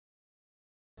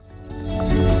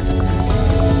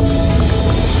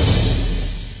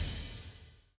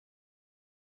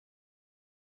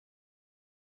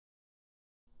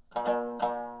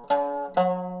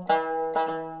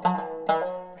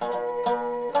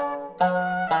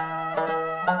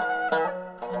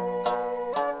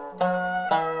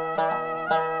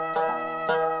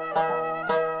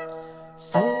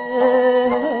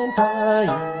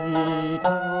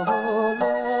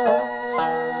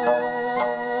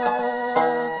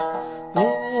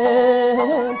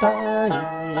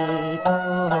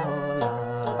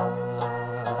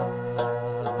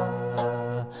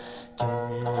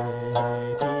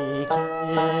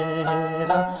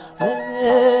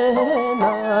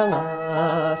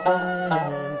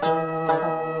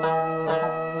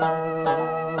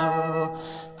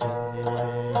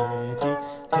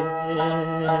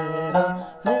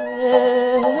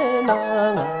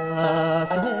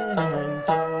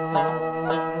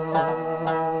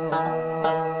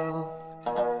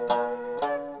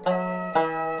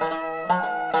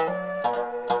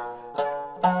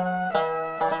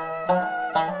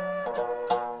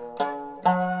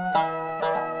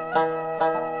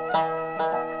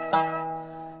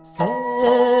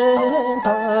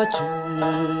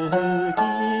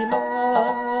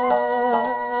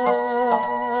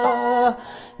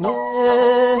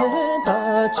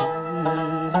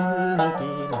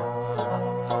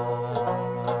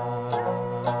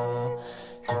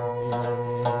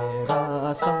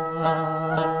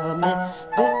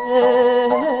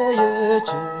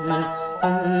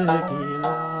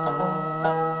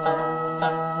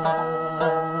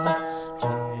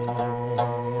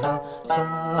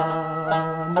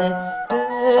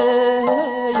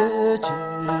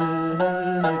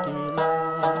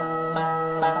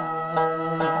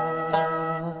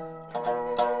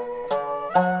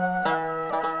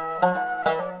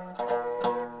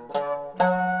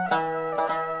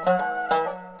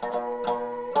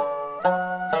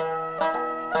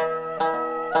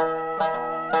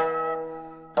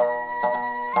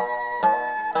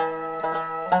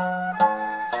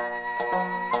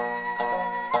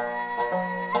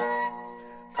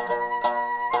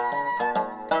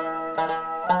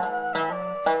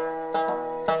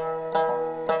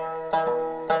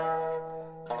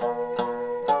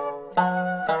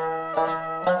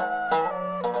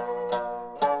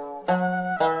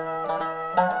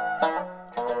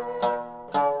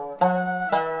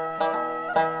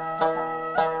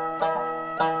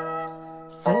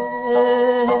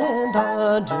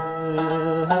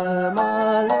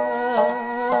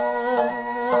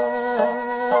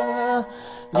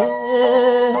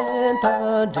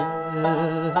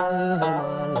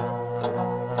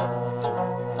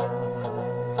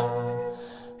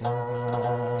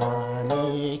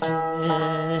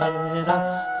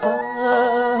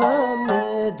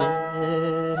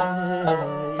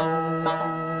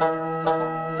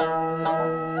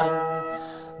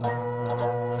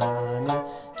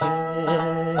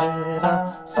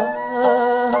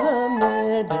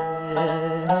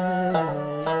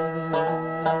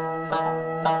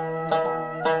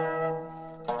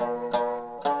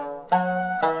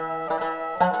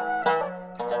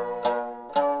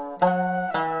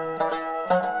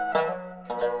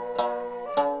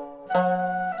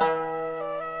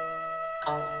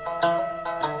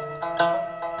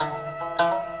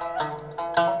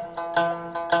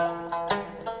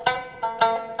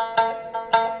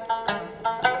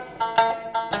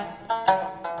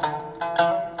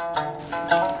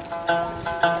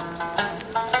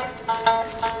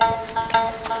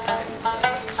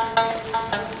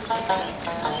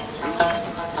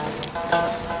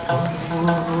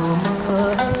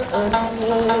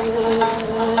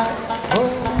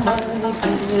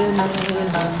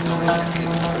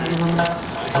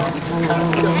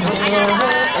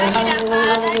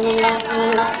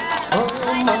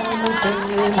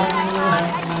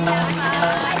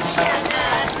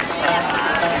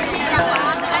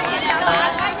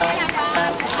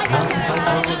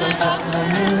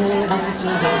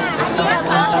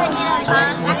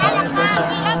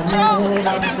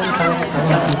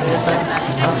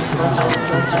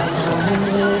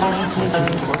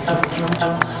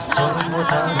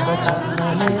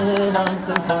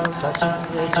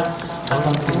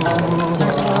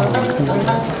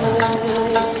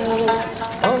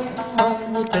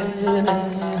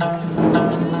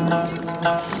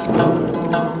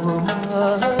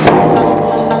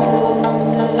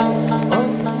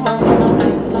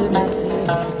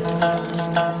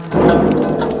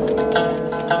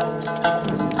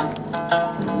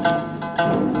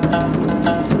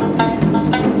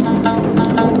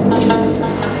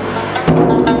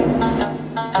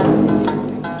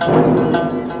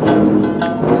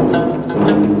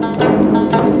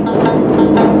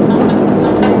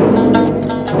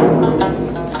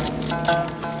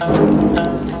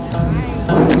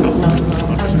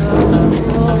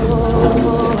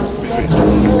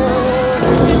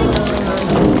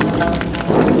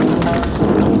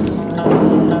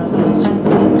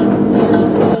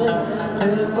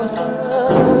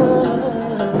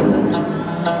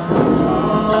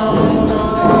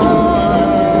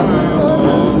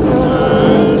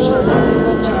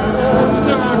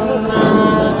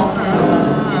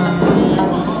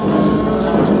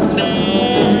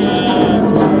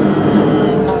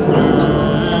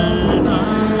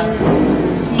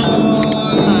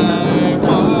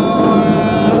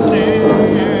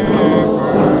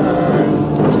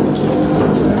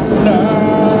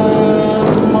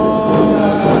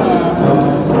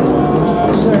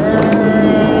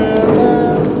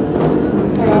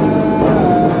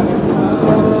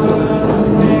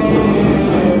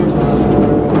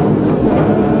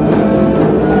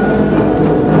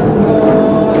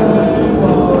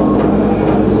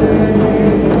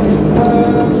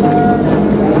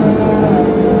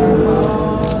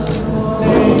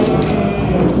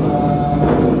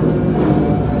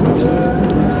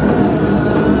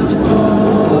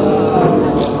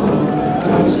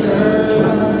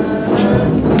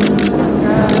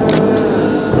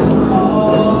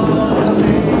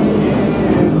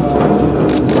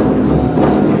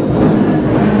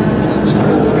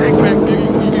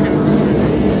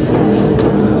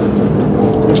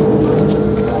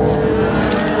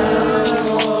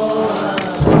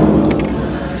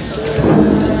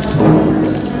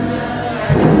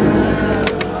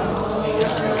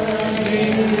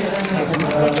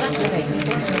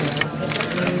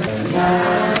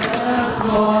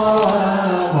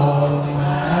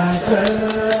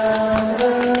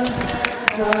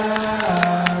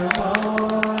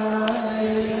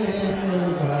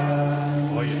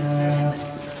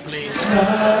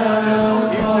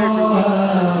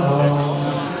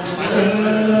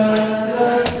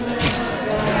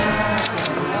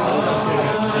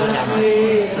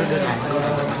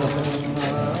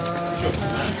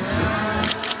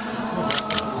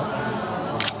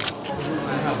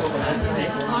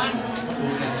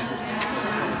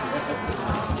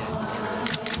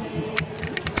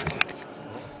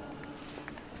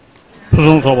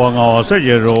무슨 소방아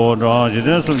세계로 저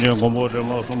이제 숨진 공부를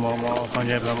뭐 숨어마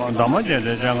상계만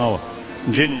담아제대 장아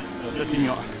진이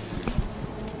어떻게냐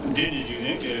진이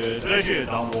지금这些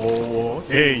당고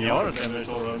대녀를 때문에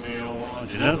소름이요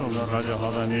지난 손을 가져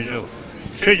하다니죠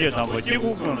세계 당고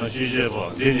지구권의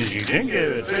시제법 진이 지금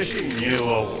게 대시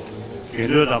예하고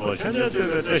이러다 뭐 현재의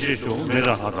대시 좀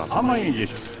매장하다 아마인지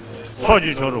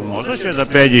서지처럼 무슨 세대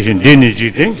빼지신 진이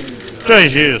지금这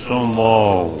些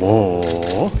소모고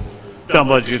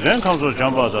담바지된 감소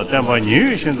잠바다 담바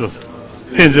니유신도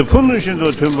현재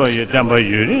분노신도 tum바에 담바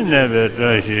유리 내베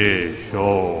다시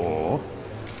쇼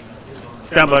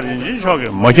담바인지 저게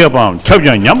뭐게밤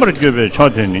첩장 냠버 교배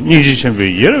초대니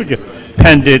니지신베 예르게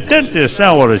팬데 때때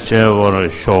싸워를 제거를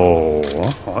쇼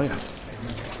어야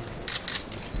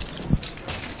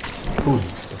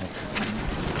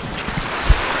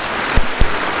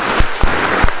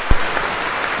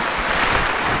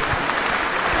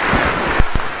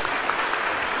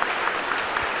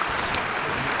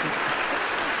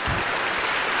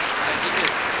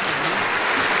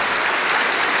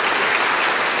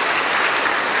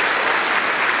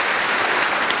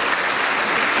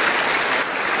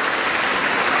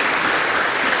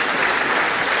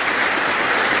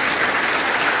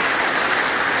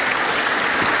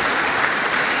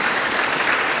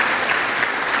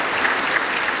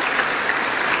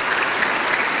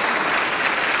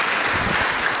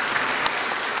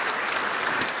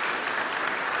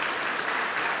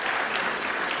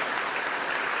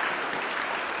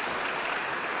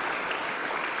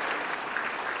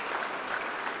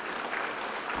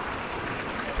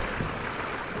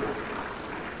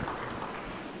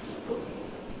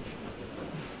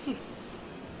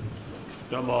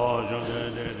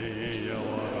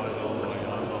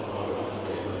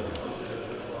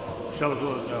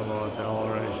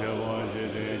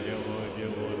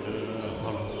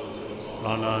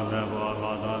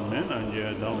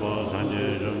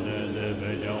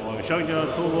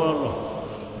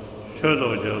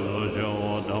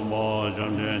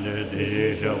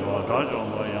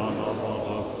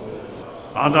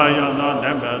아다야나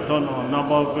담배도노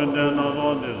나바근데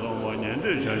나도데서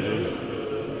원년데 차요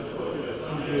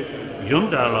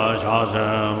윤달라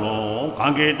자세로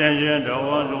관계 대신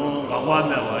저와중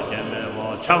가관매와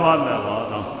견매와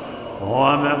차관매와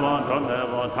오와매와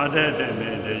돈매와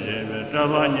다대대매 대신에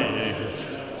저반이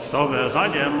도배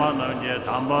사제만은 게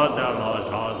담바달라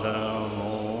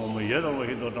자세로 뭐 예도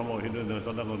히도 좀 히도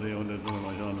도다고도 요네 좀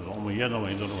마셔는 뭐 예도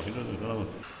히도 히도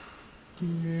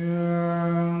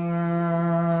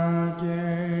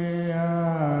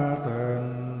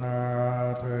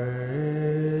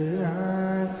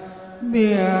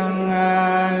biên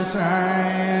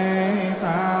sai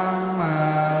tam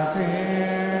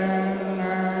thiên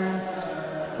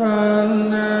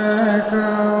tên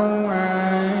không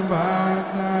ai bạc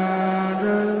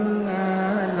đứng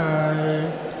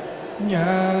lời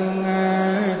nhân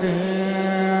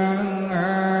thiên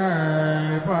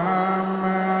phạm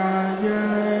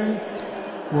giới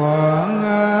quận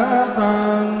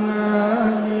tân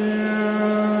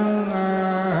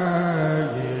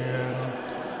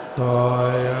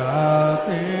tội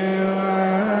tiêu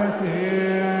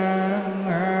khiến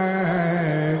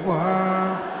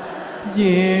qua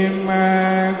diêm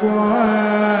qua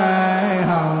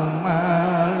hồng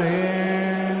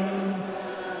liên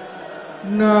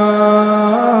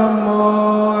nam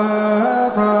mô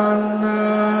thanh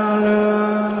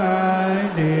lương đại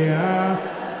địa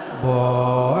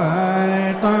bồ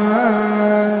tát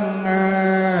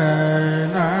nam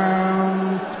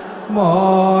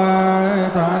mô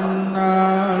thanh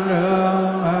lương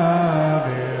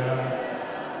địa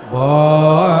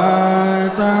bồ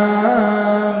tát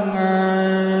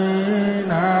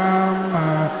nam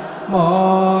mô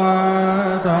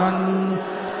thanh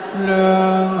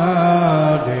lương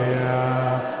địa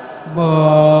bồ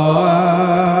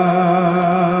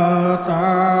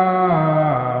tát.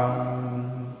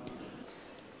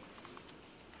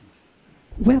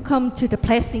 Welcome to the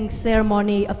blessing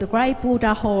ceremony of the Great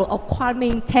Buddha Hall of Quang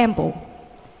Minh Temple.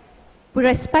 We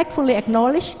respectfully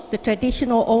acknowledge the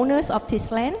traditional owners of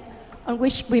this land on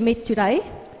which we meet today,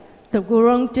 the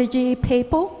Wurundjeri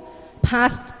people,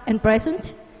 past and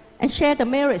present, and share the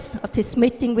merits of this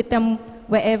meeting with them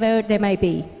wherever they may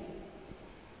be.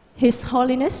 His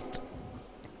Holiness,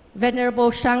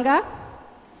 Venerable Sangha,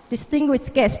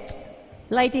 distinguished guests,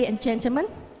 ladies and gentlemen,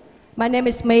 my name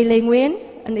is Mei Lê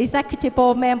Nguyen, an executive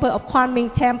board member of Quang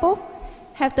Minh Temple,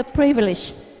 have the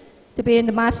privilege to be in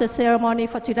the master ceremony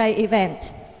for today's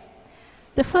event.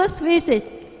 The first visit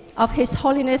of His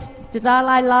Holiness the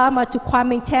Dalai Lama to Quang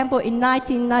Minh Temple in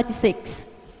 1996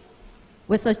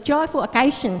 was a joyful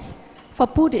occasion for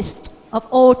Buddhists of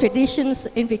all traditions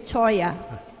in Victoria.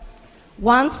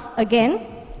 Once again,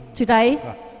 today,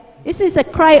 it is a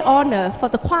great honor for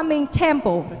the Quang Minh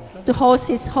Temple to host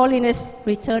His Holiness'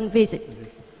 return visit,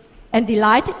 and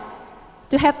delighted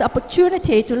to have the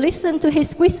opportunity to listen to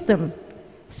his wisdom,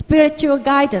 spiritual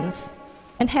guidance,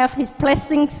 and have his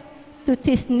blessings to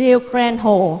this new grand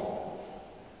hall.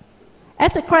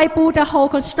 As the Great Buddha Hall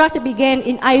construction began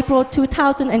in April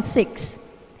 2006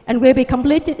 and will be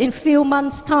completed in few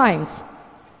months' time,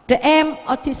 the aim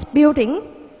of this building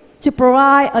to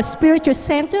provide a spiritual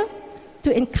center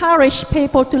to encourage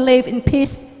people to live in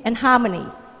peace and harmony,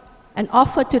 and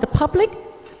offer to the public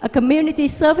a community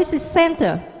services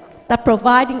center that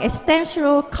providing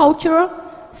essential cultural,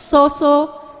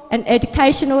 social, and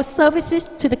educational services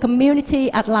to the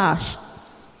community at large.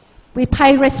 We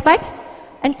pay respect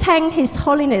and thank His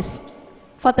Holiness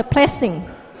for the blessing,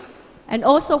 and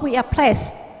also we are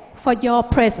blessed for your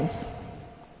presence.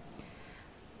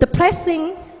 The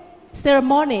blessing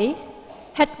ceremony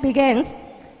had begun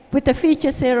with the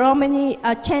feature ceremony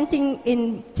chanting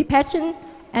in Tibetan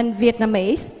and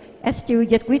Vietnamese, as you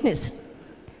yet witnessed.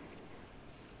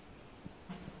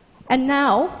 And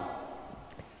now,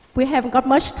 we haven't got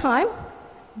much time.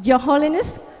 Your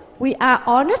Holiness, we are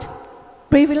honored,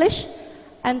 privileged,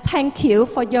 and thank you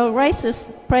for your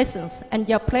gracious presence and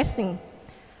your blessing.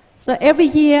 So every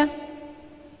year,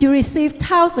 you receive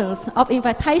thousands of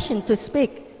invitations to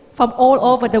speak from all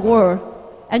over the world,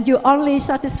 and you only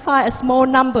satisfy a small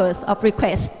numbers of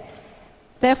requests.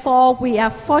 Therefore, we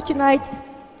are fortunate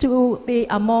to be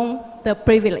among the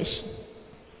privileged.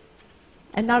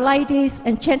 And now, ladies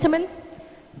and gentlemen,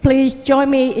 please join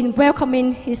me in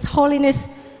welcoming His Holiness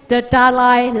the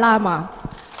Dalai Lama.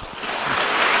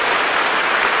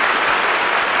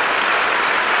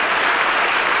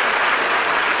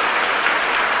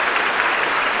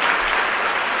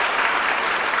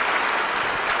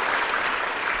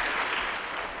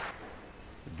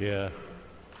 Dear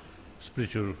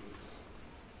spiritual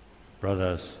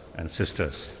brothers and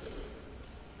sisters,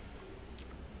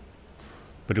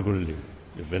 particularly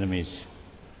the Vietnamese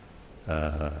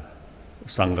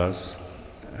Sanghas,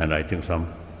 and I think some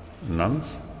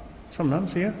nuns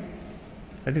here.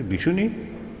 I think Bhikshuni.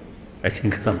 I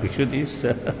think some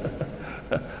Bhikshunis.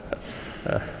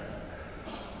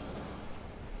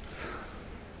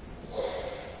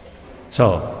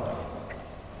 So,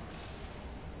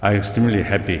 I'm extremely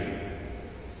happy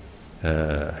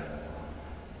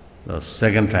the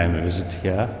second time I visit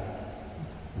here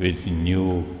with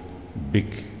new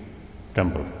big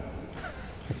temple.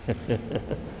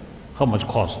 How much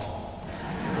cost?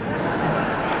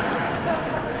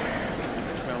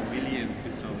 12 million.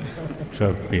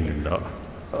 $12 billion.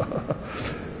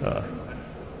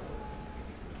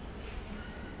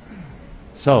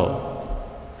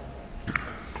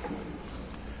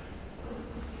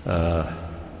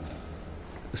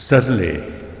 Certainly,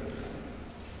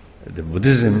 the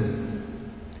Buddhism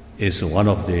is one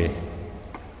of the,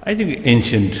 I think,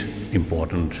 ancient,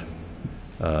 important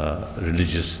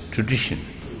religious tradition.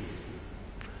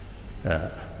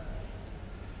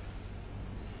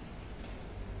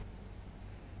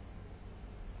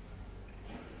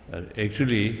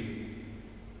 Actually,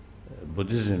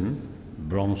 Buddhism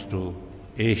belongs to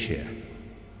Asia,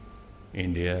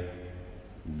 India,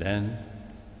 then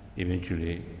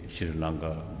eventually Sri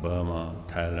Lanka, Burma,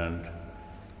 Thailand,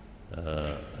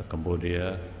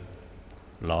 Cambodia,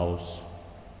 Laos,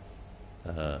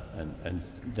 and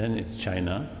then it's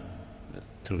China,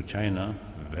 through China,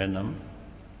 Vietnam,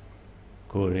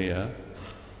 Korea,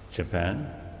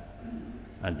 Japan,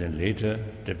 and then later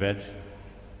Tibet,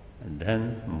 and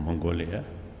then Mongolia,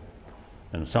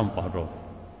 and some part of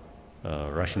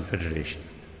Russian Federation.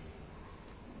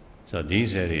 So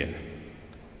these areas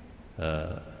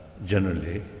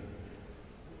generally,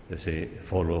 they say,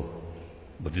 follow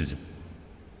Buddhism.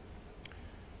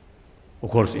 Of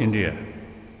course, India,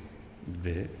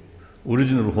 the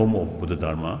original home of Buddha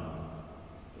Dharma,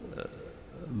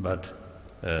 but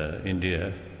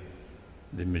India,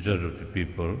 the majority of the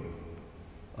people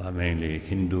are mainly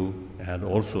Hindu, and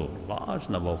also large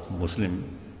number of Muslim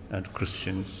and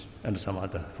Christians and some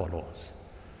other followers.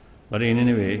 But in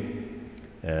any way,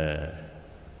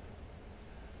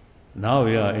 now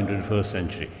we are into the 21st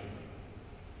century.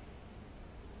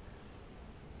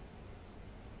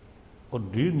 Or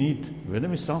do you need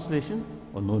Vietnamese translation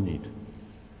or no need?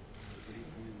 We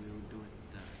will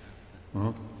do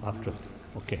it After.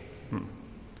 Okay.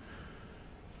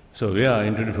 So we are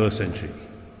into the 21st century.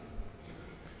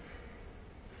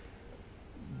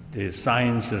 The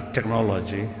science and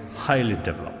technology highly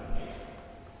developed.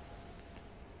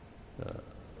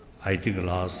 I think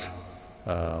last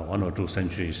 1 or 2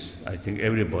 centuries, I think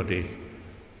everybody,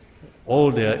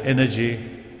 all their energy,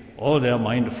 all their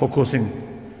mind focusing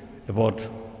about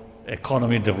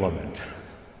economy development,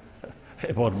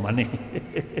 about money.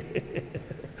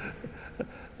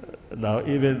 Now,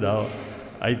 even now,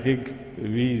 I think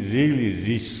we really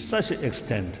reach such an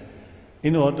extent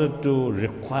in order to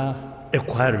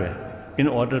acquire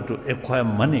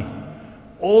money,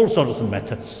 all sorts of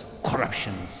methods,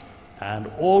 corruptions, and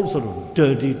all sorts of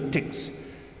dirty tricks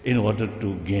in order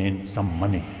to gain some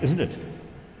money, isn't it?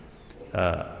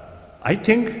 I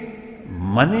think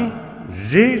money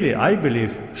really, I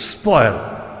believe, spoil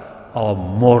our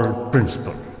moral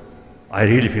principle. I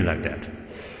really feel like that.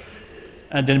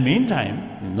 And in the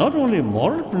meantime, not only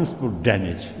moral principle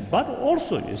damage, but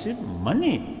also, you see,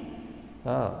 money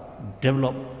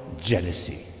develop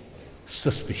jealousy,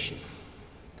 suspicion,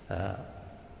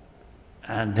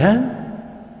 and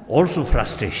then also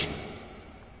frustration.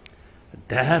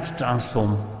 That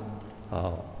transform,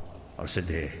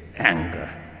 the anger,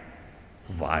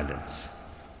 violence.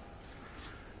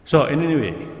 So in any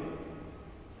way,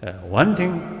 one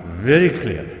thing very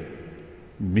clear,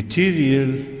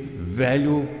 material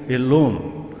value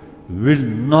alone will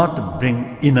not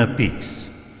bring inner peace.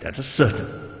 That is certain.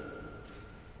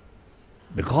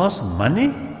 Because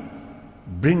money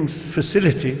brings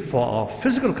facility for our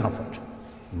physical comfort,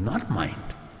 not mind.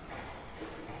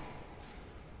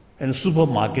 In a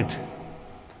supermarket,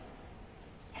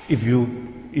 if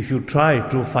you try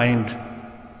to find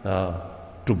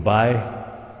to buy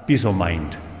peace of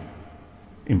mind,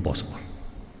 impossible.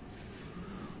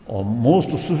 Or most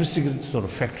sophisticated sort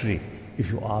of factory,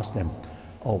 if you ask them,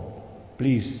 oh,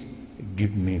 please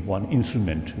give me one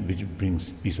instrument which brings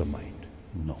peace of mind.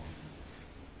 No.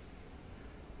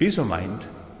 Peace of mind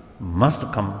must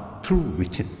come through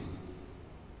within.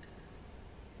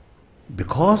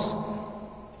 Because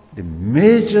the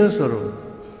major sort of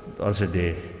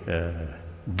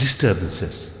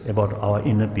disturbances about our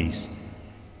inner peace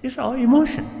is our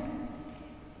emotion.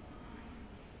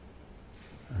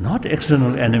 Not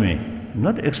external enemy,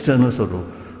 not external sort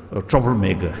of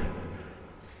troublemaker,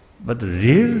 but the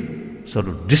real sort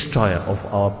of destroyer of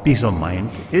our peace of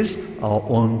mind is our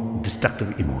own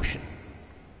destructive emotion.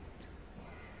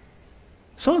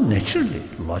 So naturally,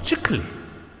 logically,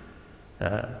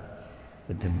 the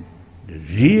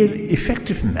real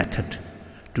effective method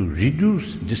to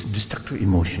reduce this destructive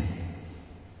emotion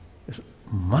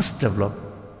must develop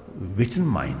within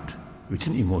mind,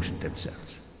 within emotion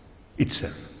themselves,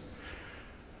 itself.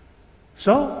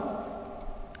 So,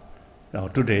 now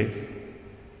today,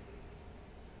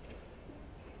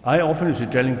 I often used to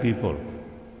telling people,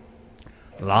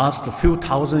 last few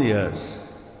thousand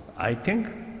years, I think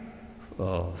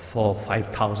for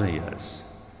 5,000 years,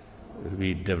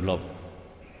 we developed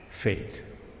faith.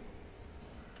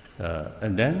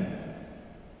 And then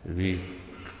we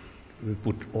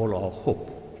put all our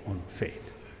hope on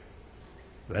faith.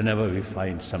 Whenever we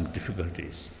find some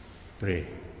difficulties, pray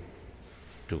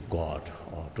to God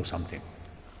or to something,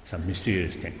 some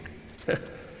mysterious thing.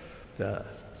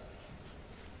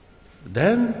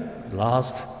 Then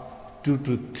last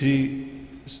 200 to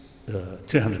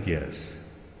 300 years,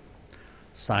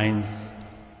 science,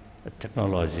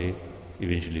 technology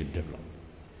eventually developed.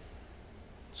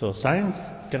 So science,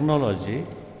 technology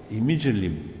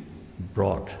immediately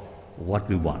brought what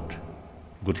we want: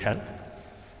 good health,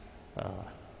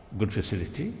 good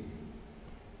facility,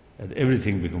 and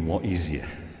everything became more easier.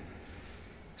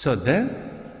 So then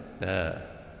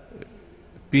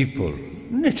people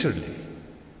naturally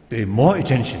pay more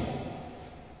attention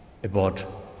about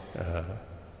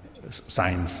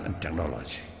science and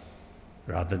technology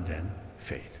rather than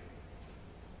faith.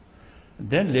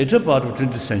 Then later part of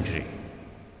 20th century,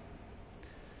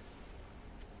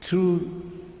 through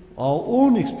our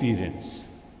own experience,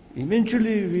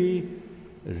 eventually we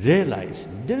realize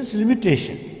there is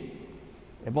limitation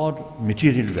about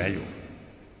material value.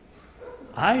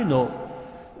 I know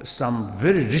some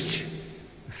very rich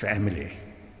family,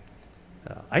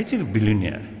 I think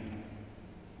billionaire,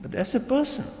 but as a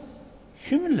person,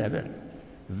 human level,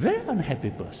 very unhappy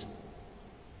person.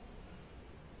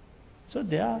 So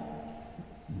there are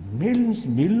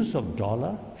millions of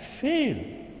dollars fail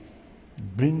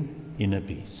bring inner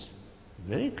peace.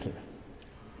 Very clear.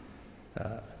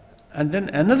 And then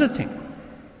another thing,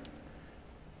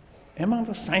 among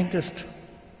the scientists,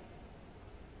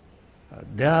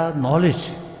 their knowledge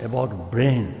about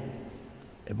brain,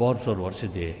 about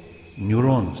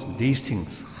neurons, these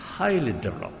things highly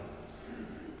developed.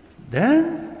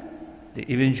 Then they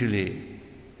eventually,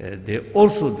 they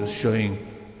also showing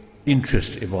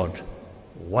interest about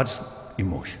what's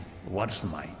emotion, what's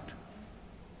mind.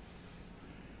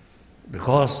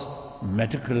 because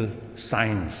medical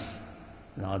science,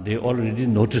 now they already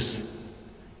notice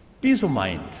peace of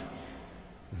mind,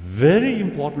 very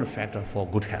important factor for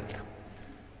good health,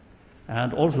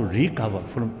 and also recover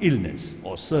from illness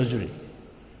or surgery.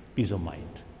 Peace of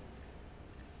mind,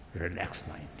 relaxed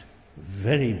mind,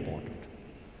 very important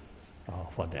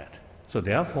for that. So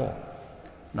therefore,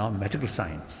 now medical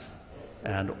science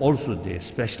and also the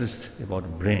specialists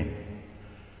about brain,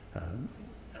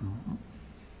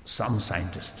 some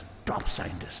scientists, top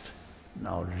scientists,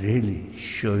 now really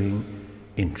showing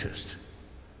interest.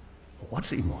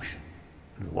 What's emotion?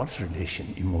 What's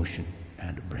relation, emotion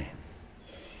and brain?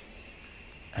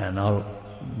 And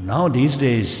now these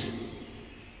days,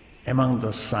 among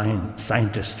the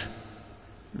scientists,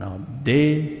 now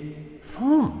they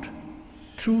found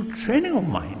through training of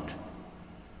mind,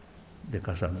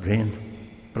 because of brain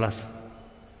plus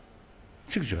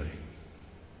sexuality,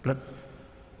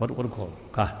 what do you call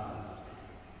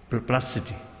it?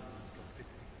 Plasticity.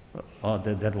 Oh,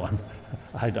 that one.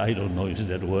 I don't know is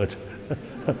that word.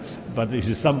 But it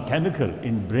is some chemical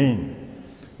in brain.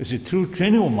 You see, through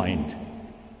training of mind,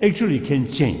 actually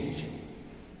can change.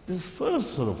 This is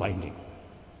first sort of finding,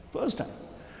 first time.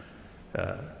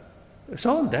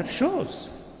 So that shows,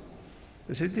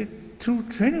 you see, that through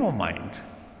training of mind,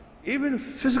 even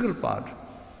physical part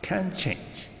can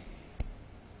change.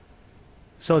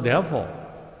 So therefore,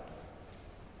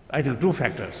 I think two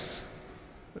factors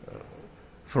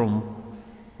from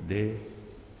the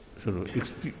sort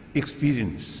of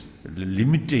experience, the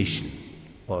limitation,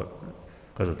 or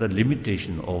because of the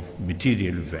limitation of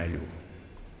material value.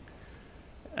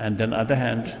 And on the other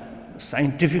hand,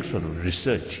 scientific sort of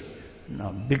research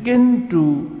now begin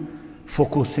to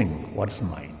focusing what's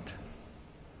mind,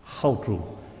 how to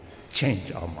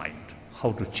change our mind,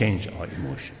 how to change our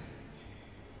emotion.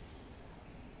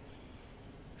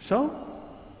 So,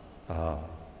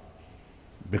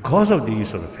 because of these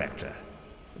sort of factors,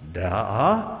 there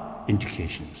are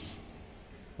indications,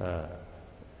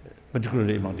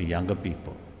 particularly among the younger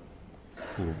people,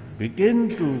 who begin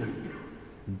to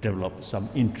develop some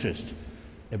interest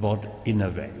about inner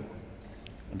value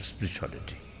and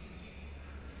spirituality.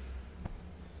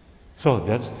 So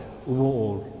that's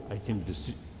overall, I think,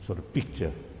 this sort of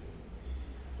picture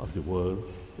of the world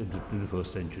in the 21st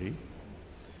century.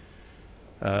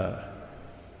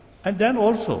 And then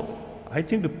also, I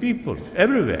think the people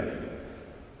everywhere,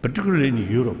 particularly in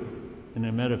Europe, in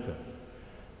America,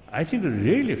 I think are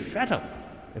really fed up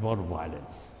about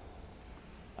violence.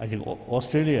 I think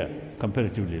Australia,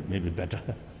 comparatively, may be better.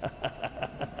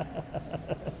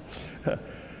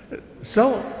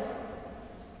 So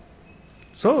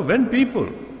when people,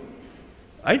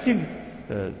 I think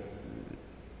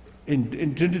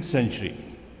in 20th century,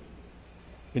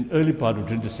 in early part of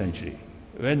 20th century,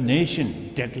 when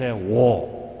nation declare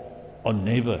war on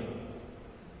neighbor,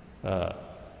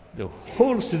 the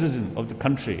whole citizen of the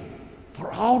country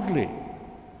proudly,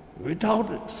 without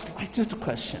the slightest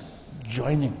question,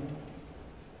 joining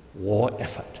war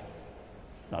effort.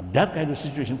 Now that kind of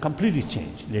situation completely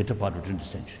changed later part of 20th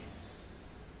century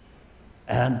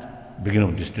and beginning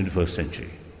of this 21st century.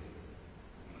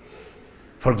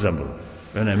 For example,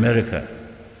 when America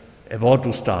about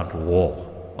to start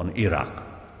war on Iraq,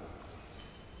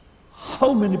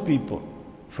 how many people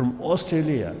from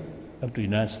Australia up to the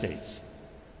United States,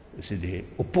 you see, they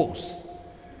oppose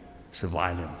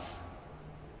violence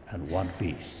and want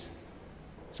peace.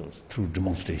 So through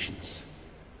demonstrations.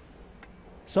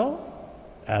 So,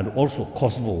 and also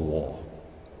Kosovo War,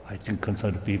 I think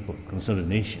concerned people, concerned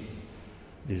nation,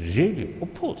 they really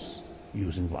oppose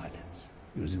using violence,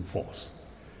 using force.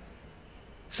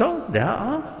 So there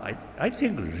are, I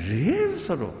think, real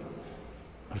sort of,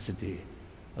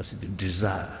 the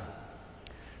desire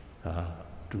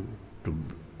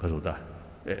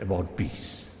about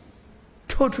peace.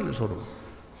 Totally sort of,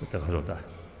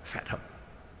 fed up.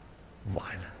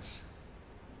 Violence.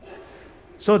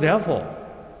 So therefore,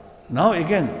 now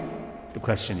again, the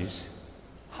question is,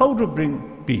 how to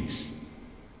bring peace?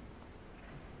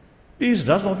 Peace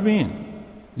does not mean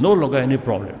no longer any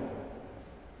problem.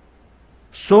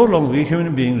 So long we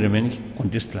human beings remain on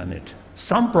this planet,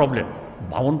 some problem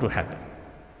bound to happen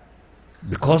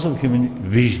because of human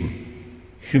vision,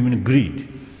 human greed,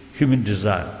 human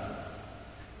desire.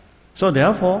 So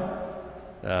therefore,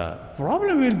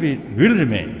 problem will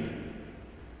remain.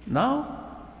 Now,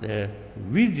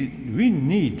 we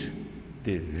need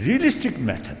the realistic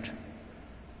method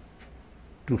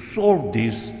to solve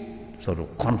this sort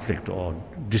of conflict or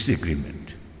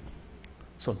disagreement.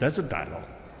 So that's a dialogue.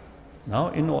 Now,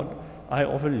 in what I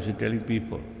often used to telling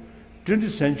people,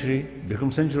 20th century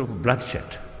becomes century of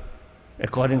bloodshed.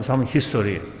 according to some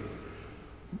history,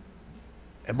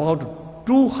 about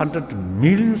 200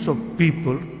 millions of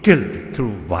people killed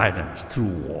through violence, through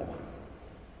war.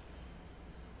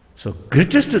 So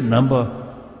greatest number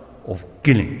of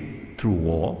killing through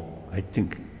war, I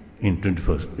think, in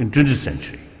 20th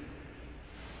century.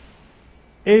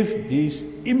 If this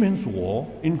immense war,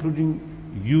 including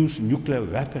use nuclear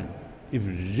weapon, if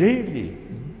really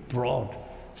brought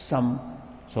some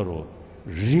sort of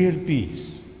real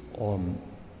peace or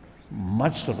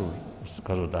much sort of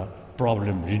the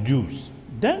problem reduced,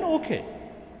 then okay,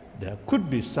 there could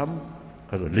be some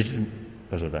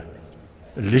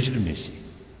legitimacy.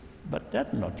 But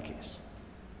that's not the case.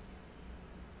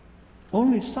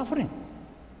 Only suffering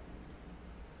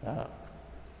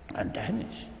and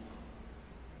damage.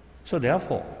 So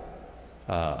therefore,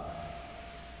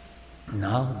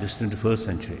 now this 21st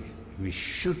century, we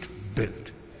should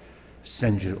build a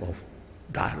century of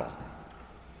dialogue.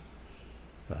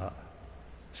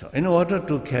 So in order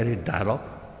to carry dialogue,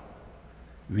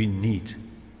 we need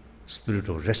spirit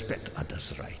of respect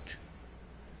others' right.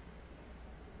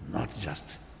 Not just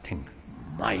think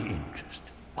my interest,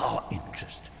 our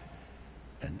interest,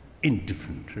 and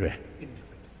indifferent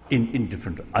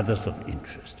others of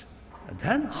interest. And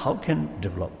then how can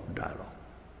develop dialogue?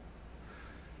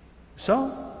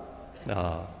 So,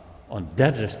 on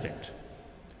that respect,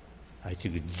 I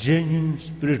think a genuine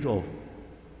spirit of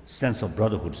sense of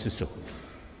brotherhood, sisterhood,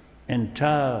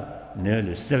 entire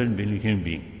nearly 7 billion human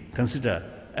beings consider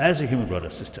as a human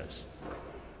brothers, sisters.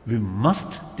 We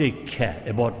must take care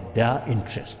about their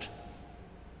interest.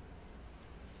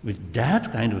 With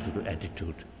that kind of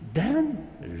attitude, then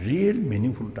real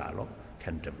meaningful dialogue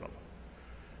can develop.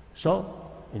 So,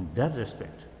 in that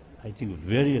respect, I think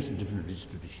various different religious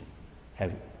traditions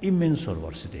have immense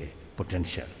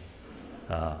potential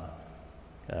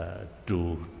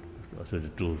to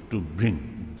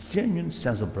bring genuine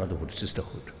sense of brotherhood,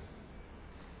 sisterhood.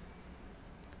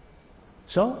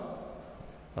 So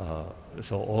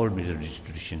all major religious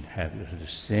traditions have the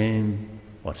same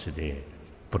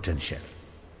potential.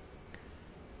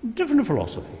 Different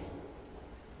philosophy.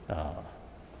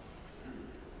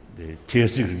 The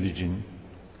theistic religion,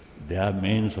 their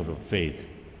main faith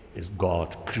is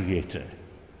God, Creator.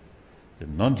 The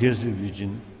non-theistic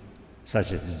religion,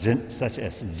 such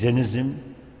as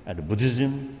Jainism and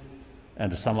Buddhism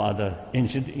and some other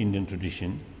ancient Indian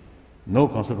tradition, no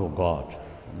concept of God,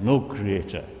 no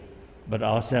Creator, but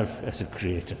ourselves as a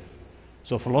Creator.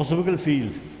 So philosophical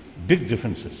field, big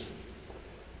differences.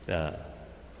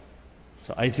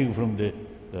 So I think from the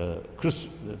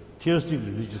theistic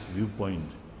religious viewpoint,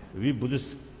 we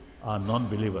Buddhists are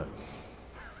non-believer.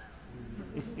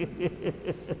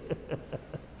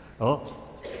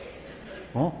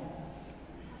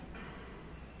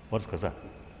 What's Kasa?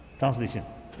 Translation.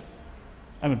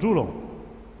 I mean, too long.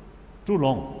 Too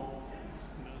long.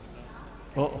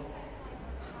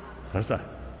 Kasa.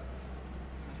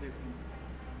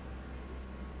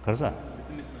 Kasa.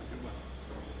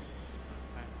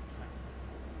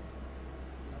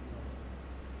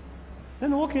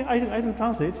 Then okay, I can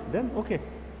translate. Then okay.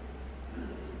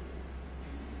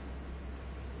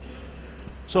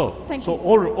 So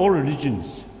all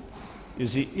religions, you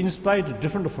see, inspired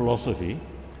different philosophy,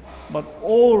 but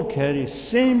all carry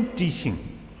same teaching.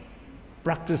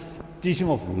 Practice teaching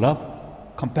of love,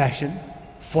 compassion,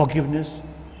 forgiveness,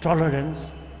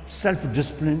 tolerance,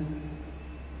 self-discipline.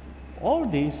 All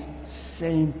these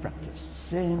same practice,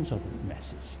 same sort of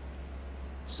message.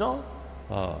 So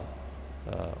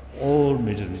all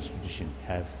major religious traditions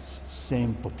have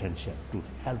same potential to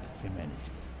help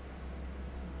humanity.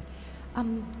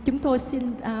 Chúng tôi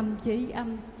xin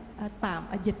tạm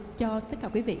dịch cho tất cả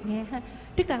quý vị nghe ha.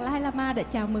 Đức Dalai Lama đã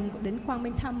chào mừng đến Quang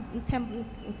Minh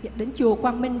đến chùa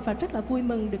Quang Minh và rất là vui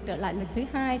mừng được trở lại lần thứ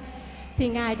hai. Thì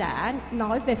ngài đã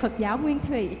nói về Phật giáo nguyên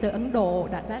thủy từ Ấn Độ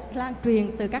đã lan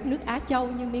truyền từ các nước Á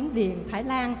Châu như Miến Điện, Thái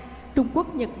Lan, Trung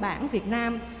Quốc, Nhật Bản, Việt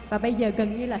Nam và bây giờ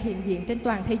gần như là hiện diện trên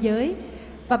toàn thế giới.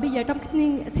 Và bây giờ trong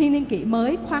thiên niên kỷ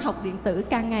mới, khoa học điện tử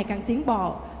càng ngày càng tiến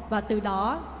bộ và từ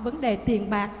đó vấn đề tiền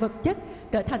bạc, vật chất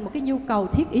trở thành một cái nhu cầu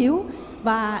thiết yếu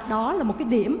và đó là một cái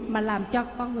điểm mà làm cho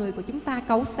con người của chúng ta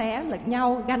cấu xé lẫn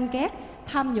nhau, ganh ghét,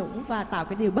 tham nhũng và tạo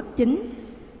cái điều bất chính.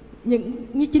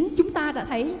 Như chính chúng ta đã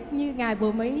thấy, như ngài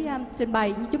vừa mới trình bày,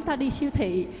 như chúng ta đi siêu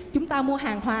thị, chúng ta mua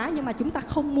hàng hóa nhưng mà chúng ta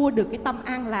không mua được cái tâm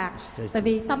an lạc, tại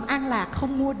vì tâm an lạc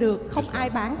không mua được, không ai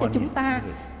bán cho chúng ta.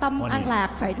 Tâm an lạc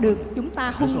phải được chúng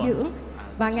ta hung dưỡng.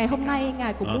 Và ngày hôm nay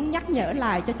ngài cũng muốn nhắc nhở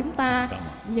lại cho chúng ta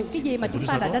những cái gì mà chúng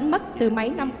ta đã đánh mất từ mấy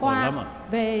năm qua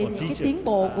về những cái tiến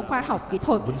bộ của khoa học kỹ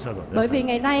thuật. Bởi vì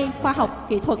ngày nay khoa học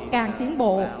kỹ thuật càng tiến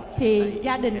bộ thì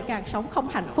gia đình càng sống không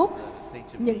hạnh phúc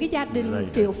những cái gia đình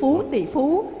triệu phú, tỷ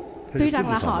phú, tuy rằng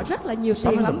là họ rất là nhiều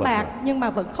tiền lắm bạc, nhưng mà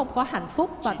vẫn không có hạnh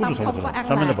phúc và tâm không có an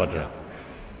lạc.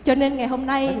 Cho nên ngày hôm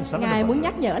nay, Ngài muốn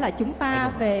nhắc nhở lại chúng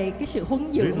ta về cái sự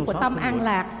huấn dưỡng của tâm an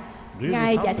lạc.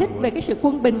 Ngài giải thích về cái sự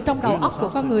quân bình trong đầu óc của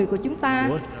con người của chúng ta.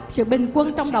 Sự bình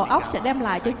quân trong đầu óc sẽ đem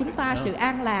lại cho chúng ta sự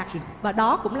an lạc. Và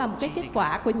đó cũng là một cái kết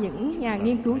quả của những nhà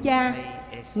nghiên cứu gia.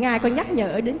 Ngài còn nhắc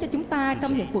nhở đến cho chúng ta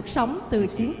trong những cuộc sống từ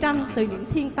chiến tranh, từ những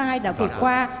thiên tai đã vượt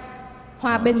qua.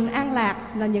 Hòa bình, an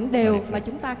lạc là những điều mà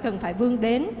chúng ta cần phải vươn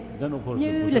đến.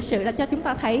 Như lịch sử đã cho chúng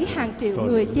ta thấy hàng triệu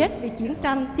người chết vì chiến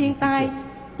tranh, thiên tai.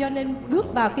 Cho nên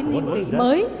bước vào cái niên kỷ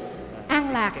mới, an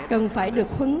lạc cần phải được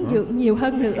huấn dưỡng nhiều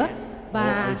hơn nữa.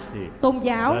 Và tôn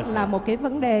giáo là một cái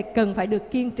vấn đề cần phải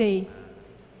được kiên trì.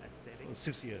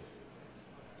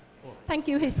 Thank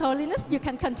you, His Holiness. You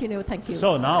can continue. Thank you.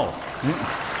 So now,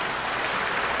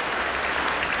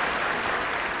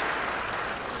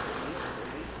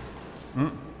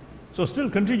 so still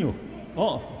continue.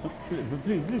 Oh,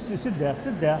 please sit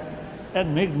there,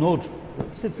 and make note.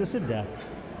 Sit there.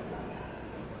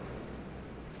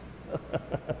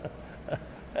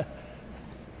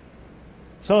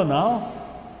 So now,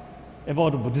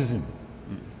 about Buddhism.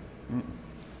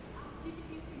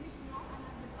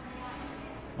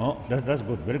 Oh, that's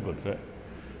good, very good.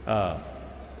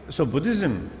 So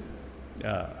Buddhism,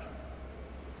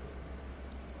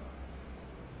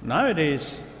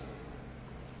 nowadays,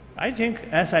 I think,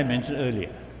 as I mentioned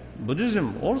earlier,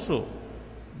 Buddhism also,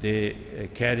 they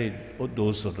carry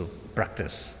those sort of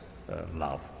practice,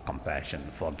 love, compassion,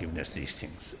 forgiveness, these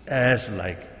things, as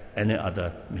like any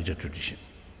other major tradition.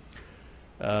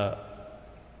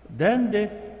 Then the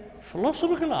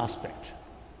philosophical aspect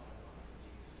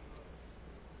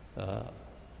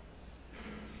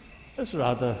is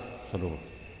rather sort of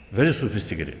very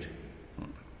sophisticated.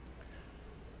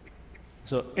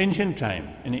 So ancient time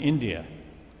in India,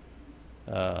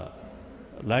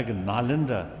 like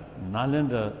Nalanda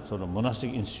sort of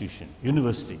monastic institution,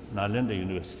 university, Nalanda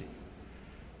University,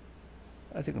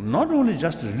 I think not only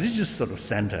just a religious sort of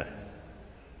center,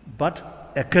 but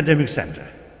academic center.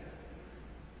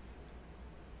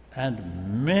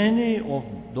 And many of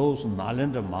those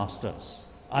Nalanda masters,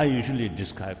 I usually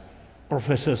describe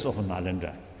professors of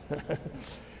Nalanda.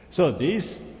 So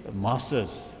these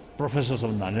masters, professors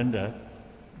of Nalanda,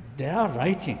 they are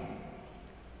writing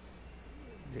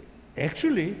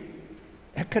actually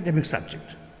academic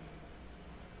subject.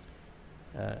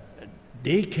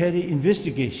 They carry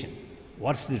investigation.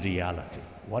 What's the reality?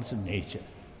 What's the nature?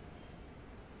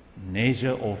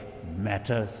 Nature of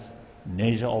matters,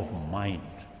 nature of mind.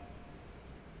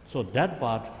 So that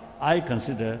part I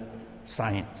consider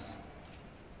science.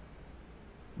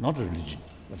 Not religion,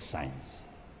 but science.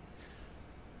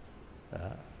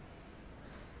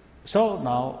 So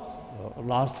now,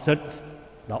 last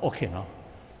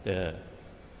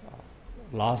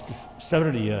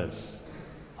several years,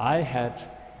 I had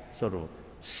sort of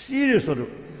serious sort of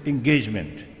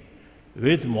engagement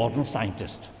with modern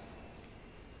scientists.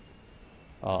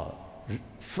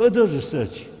 Further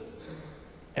research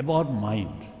about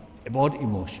mind, about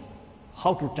emotion,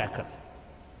 how to tackle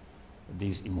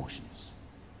these emotions.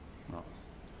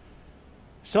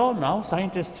 So now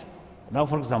scientists, now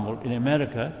for example in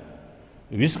America,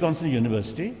 Wisconsin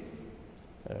University,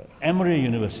 Emory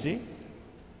University,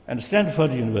 and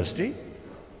Stanford University,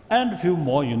 and a few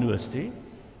more universities,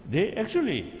 they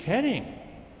actually carrying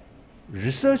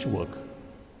research work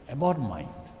about mind,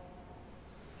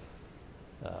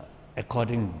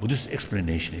 according to Buddhist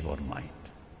explanation about mind.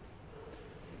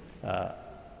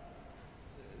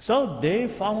 So they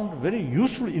found very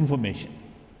useful information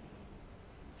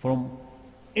from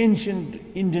ancient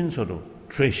Indian sort of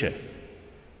treasure,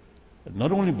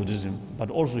 not only Buddhism but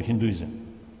also Hinduism.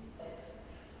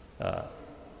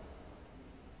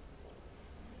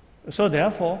 So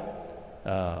therefore,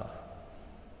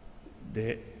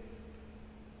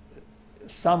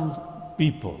 some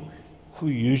people who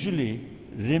usually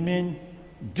remain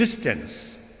distant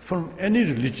from any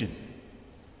religion,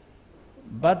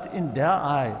 but in their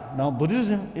eye, now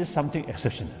Buddhism is something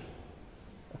exceptional,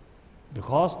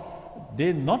 because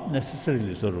they not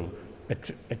necessarily sort of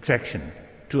attraction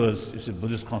towards a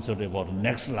Buddhist concept about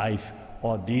next life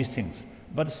or these things,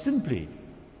 but simply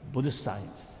Buddhist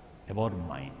science about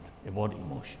mind, about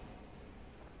emotion.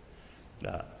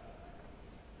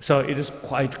 So it is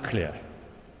quite clear,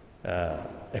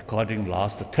 according to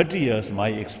last 30 years my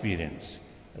experience,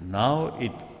 now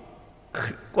it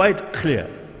quite clear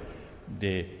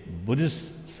the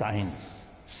Buddhist science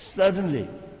certainly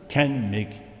can make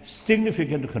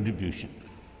significant contribution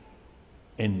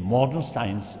in modern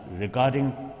science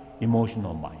regarding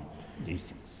emotional mind, these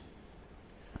things.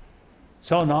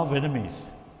 So now Vietnamese,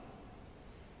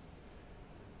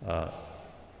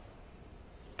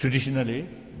 traditionally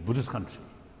Buddhist country.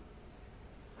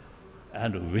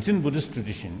 And within Buddhist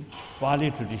tradition,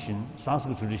 Pali tradition,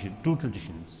 Sanskrit tradition, two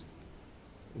traditions,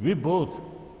 we both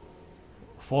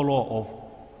follow of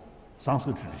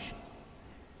Sanskrit tradition.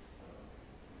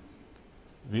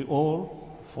 We all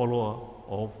follow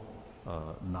of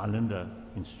Nalanda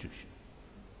institution,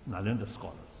 Nalanda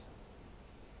scholars,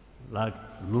 like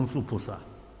Lunsu Pusa,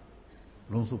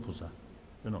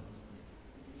 you know,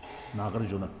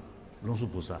 Nagarjuna, Lunsu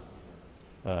Pusa,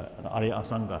 Arya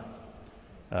Asanga,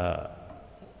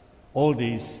 all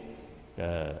these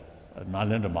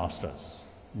Nalanda masters,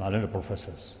 Nalanda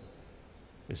professors.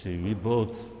 You see, we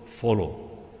both follow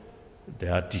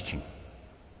their teaching,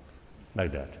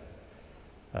 like that.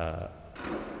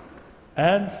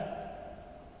 And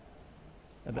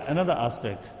another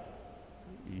aspect,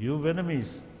 you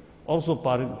Vietnamese also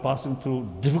passing through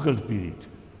difficult period.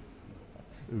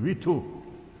 We too.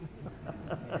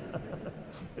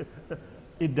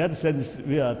 In that sense,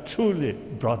 we are truly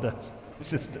brothers,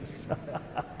 sisters.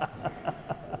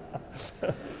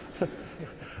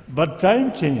 But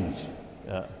time change.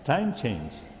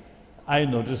 I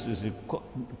notice is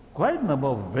quite a number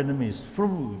of Vietnamese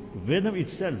from Vietnam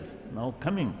itself now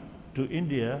coming to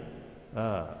India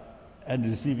and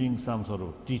receiving some sort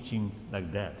of teaching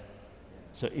like that.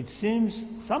 So it seems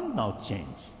some now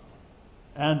change,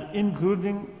 and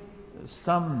including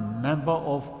some member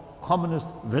of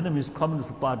Vietnamese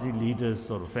Communist Party leaders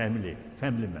or family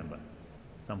member,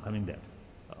 some coming there.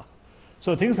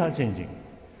 So things are changing.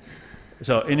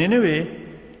 So in any way,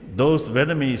 those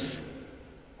Vietnamese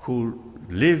who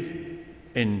live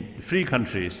in free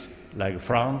countries like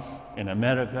France, in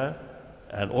America,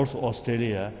 and also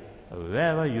Australia,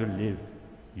 wherever you live,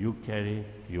 you carry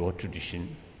your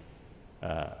tradition,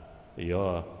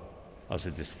 your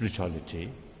the spirituality.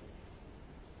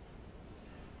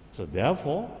 So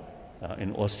therefore,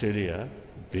 in Australia,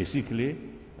 basically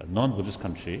a non-Buddhist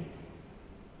country,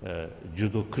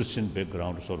 Judo-Christian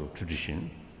background sort of tradition,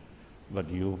 but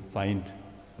you find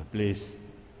a place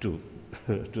to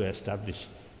to establish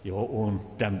your own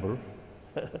temple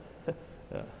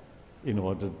in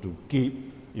order to keep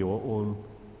your own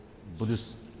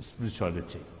Buddhist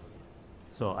spirituality.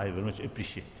 So I very much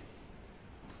appreciate.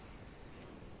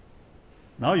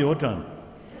 Now your turn.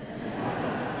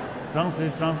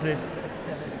 Translate.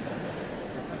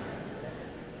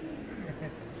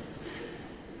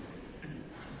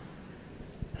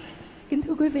 Kính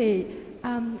thưa quý vị,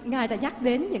 Ngài đã nhắc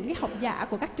đến những cái học giả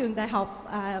của các trường đại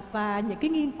học và những cái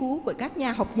nghiên cứu của các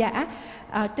nhà học giả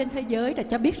trên thế giới đã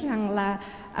cho biết rằng là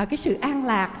cái sự an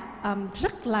lạc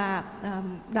rất là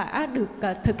đã được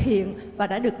thực hiện và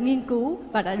đã được nghiên cứu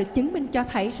và đã được chứng minh cho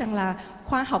thấy rằng là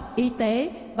khoa học y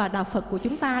tế và đạo Phật của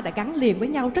chúng ta đã gắn liền với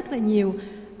nhau rất là nhiều.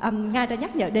 Ngài đã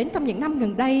nhắc nhở đến trong những năm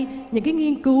gần đây những cái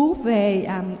nghiên cứu về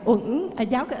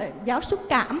giáo xúc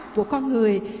cảm của con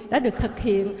người đã được thực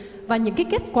hiện, và những cái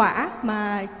kết quả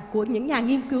mà của những nhà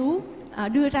nghiên cứu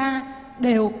đưa ra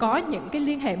đều có những cái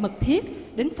liên hệ mật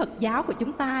thiết đến Phật giáo của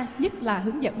chúng ta, nhất là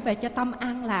hướng dẫn về cho tâm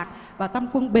an lạc và tâm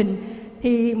quân bình.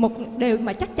 Thì một điều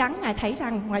mà chắc chắn Ngài thấy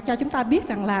rằng, Ngài cho chúng ta biết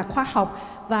rằng là khoa học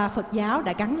và Phật giáo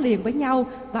đã gắn liền với nhau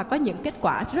và có những kết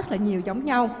quả rất là nhiều giống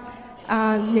nhau.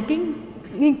 Những cái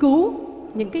nghiên cứu,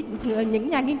 những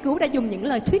nhà nghiên cứu đã dùng những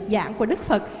lời thuyết giảng của Đức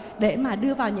Phật để mà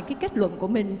đưa vào những cái kết luận của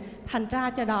mình. Thành ra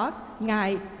cho đó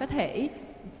Ngài có thể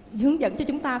hướng dẫn cho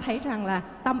chúng ta thấy rằng là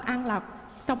tâm an lạc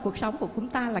trong cuộc sống của chúng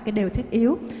ta là cái điều thiết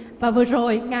yếu. Và vừa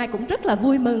rồi Ngài cũng rất là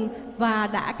vui mừng và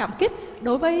đã cảm kích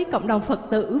đối với cộng đồng Phật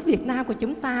tử Việt Nam của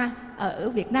chúng ta ở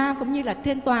Việt Nam cũng như là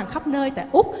trên toàn khắp nơi, tại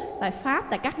Úc, tại Pháp,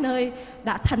 tại các nơi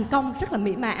đã thành công rất là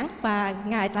mỹ mãn, và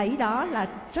Ngài thấy đó là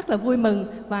rất là vui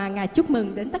mừng, và Ngài chúc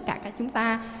mừng đến tất cả các chúng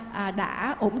ta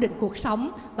đã ổn định cuộc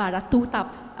sống và đã tu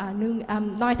tập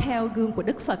noi theo gương của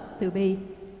Đức Phật từ bi.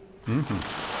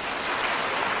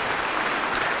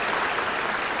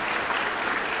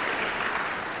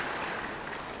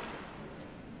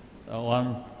 One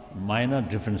minor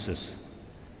differences.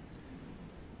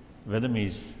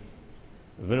 Vietnamese,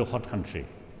 a very hot country,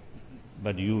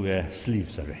 but you wear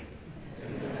sleeves already.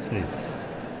 Sleeve.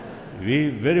 We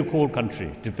very cold country,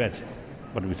 Tibet,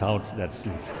 but without that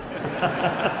sleeve.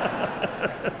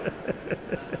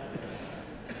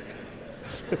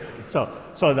 So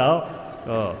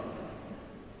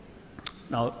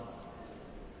now,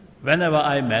 whenever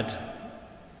I met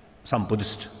some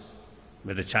Buddhist,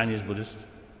 whether Chinese Buddhist,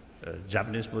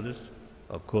 Japanese Buddhist,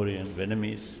 or Korean,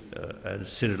 Vietnamese, and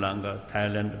Sri Lanka,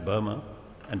 Thailand, Burma,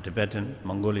 and Tibetan,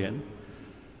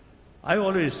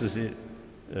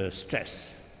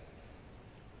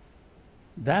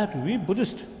 that we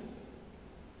Buddhists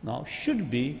now should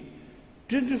be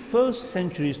 21st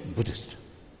century Buddhist.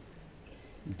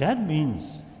 That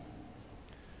means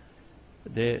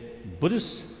the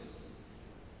Buddhists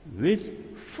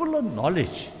with fuller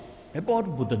knowledge about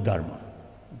Buddha Dharma.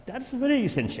 That's very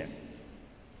essential.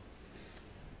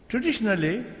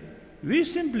 Traditionally, we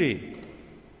simply,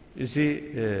 you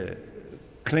see,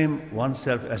 claim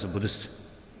oneself as a Buddhist,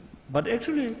 but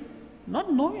actually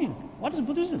not knowing what is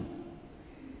Buddhism.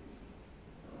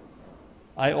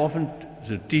 I often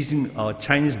teasing our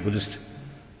Chinese Buddhist,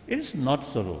 it is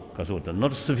not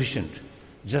not sufficient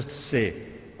just to say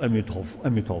Amitov,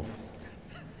 Amitov.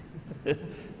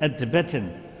 And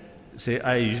Tibetan,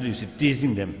 I usually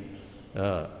teasing them,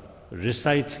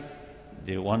 recite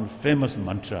the one famous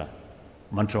mantra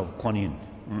of Quang Minh,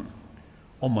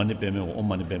 Om Mani Padme Hum, Om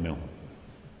Mani Padme Hum.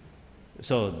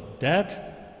 So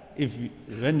that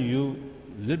when you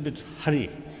little bit hurry,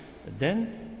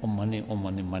 then Om Mani, Om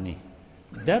Mani, Mani.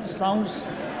 That sounds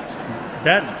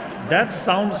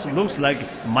looks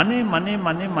like money, money,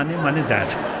 money, money, money,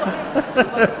 that.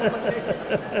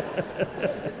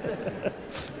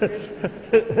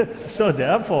 So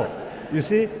therefore, you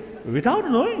see, without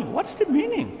knowing what's the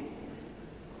meaning.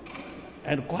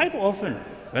 And quite often,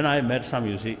 when I met some,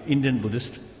 you see, Indian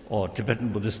Buddhist or Tibetan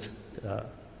Buddhist,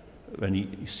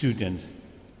 students,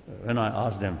 when I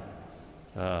ask them,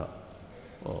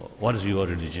 what is your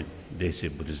religion? They say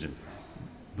Buddhism.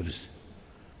 Buddhist.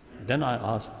 Then I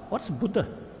ask, what's Buddha?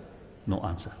 No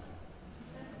answer.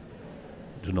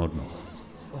 Do not know.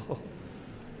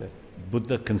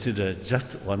 Buddha considered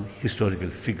just one historical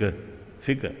figure.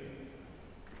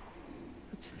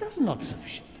 That's not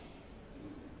sufficient.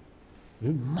 We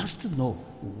must know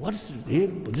what is real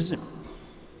Buddhism.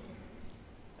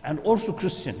 And also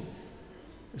Christian.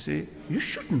 You see, you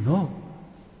should know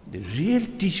the real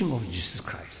teaching of Jesus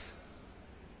Christ.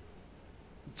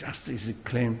 Just as a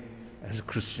claim as a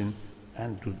Christian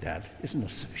and do that is not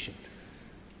sufficient.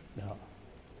 Now,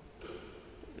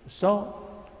 so,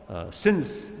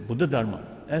 since Buddha Dharma,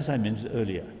 as I mentioned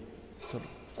earlier,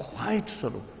 quite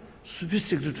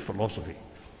sophisticated philosophy,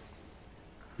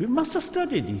 we must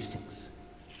study these things.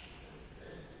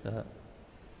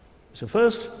 So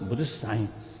first, Buddhist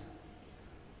science.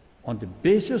 On the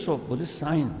basis of Buddhist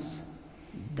science,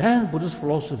 then Buddhist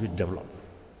philosophy developed.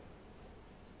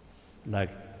 Like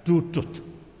true truth,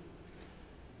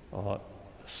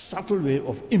 subtle way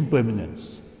of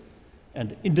impermanence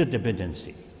and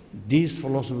interdependency. These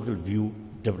philosophical view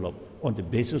develop on the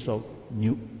basis of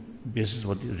the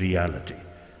reality.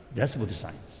 That's Buddhist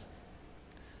science.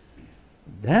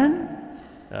 Then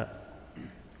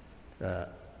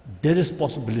there is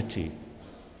possibility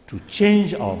to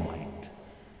change our mind.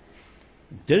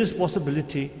 There is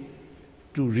possibility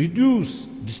to reduce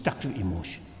destructive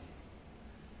emotion.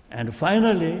 And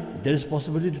finally, there is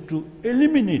possibility to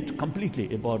eliminate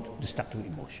completely about destructive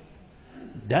emotion.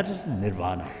 That is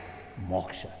nirvana,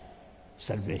 moksha,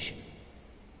 salvation.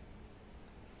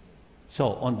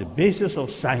 So on the basis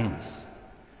of science,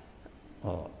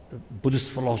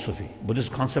 Buddhist philosophy,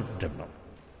 Buddhist concept developed.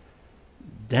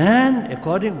 Then,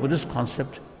 according to Buddhist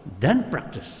concept, then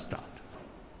practice start.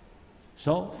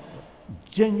 So,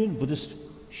 genuine Buddhist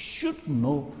should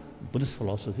know Buddhist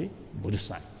philosophy, Buddhist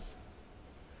science.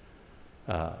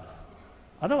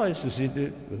 Otherwise, you see,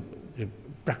 the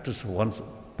practice for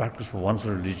one's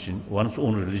religion, one's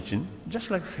own religion,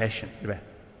 just like fashion,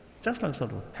 just like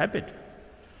sort of habit,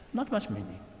 not much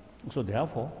meaning. So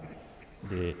therefore,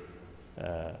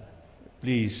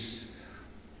 please,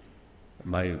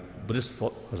 my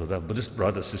Buddhist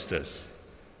brothers sisters,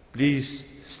 please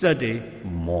study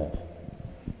more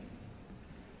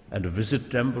and visit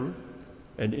temple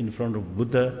and in front of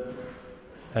Buddha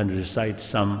and recite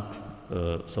some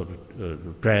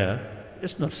prayer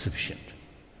is not sufficient.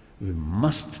 We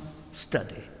must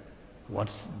study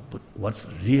what's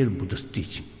real Buddhist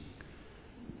teaching.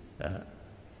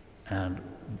 And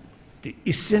the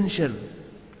essence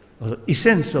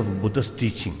of Buddha's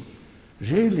teaching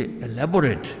really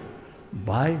elaborated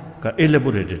by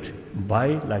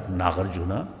like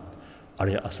Nagarjuna,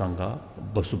 Arya Asanga,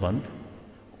 Vasubandh,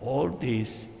 all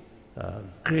these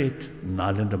great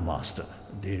Nalanda master.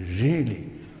 They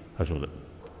really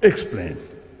explain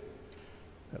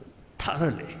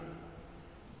thoroughly.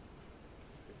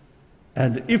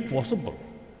 And if possible,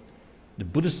 the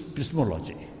Buddhist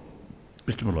epistemology,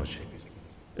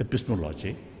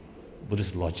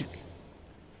 Buddhist logic,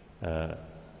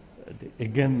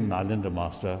 again Nalanda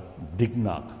master,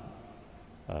 Dignak,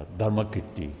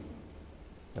 Dharmakirti,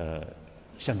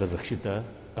 Shandarakshita,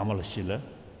 Kamalashila.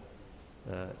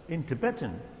 In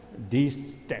Tibetan, these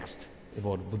texts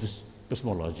about Buddhist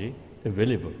epistemology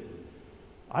available.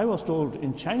 I was told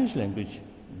in Chinese language,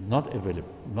 not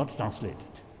available, not translated.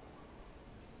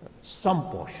 Some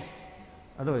portion,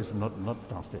 otherwise not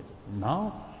translated.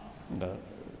 Now,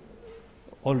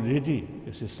 already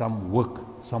you see some work,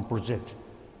 some project,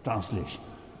 translation.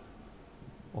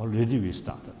 Already we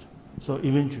started. So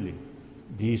eventually,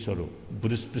 these sort of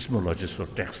Buddhist epistemologies or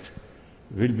text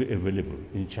will be available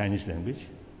in Chinese language.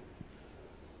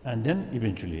 And then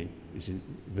eventually, it's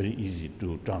very easy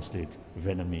to translate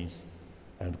Vietnamese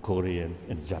and Korean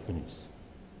and Japanese.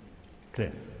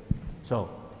 Clear? So,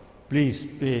 please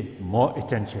pay more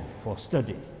attention for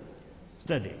study.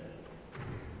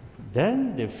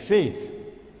 Then the faith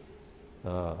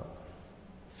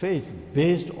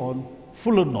based on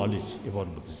fuller knowledge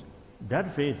about Buddhism.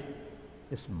 That faith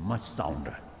is much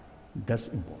sounder. That's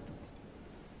important.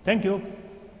 Thank you.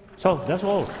 So that's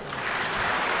all.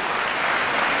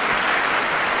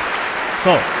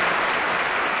 So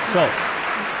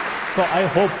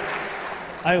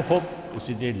I hope you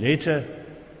see later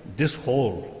this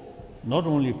hall, not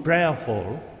only prayer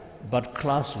hall, but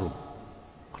class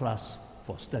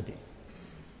for study.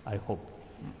 I hope.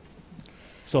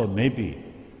 So maybe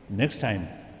next time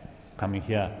coming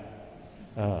here,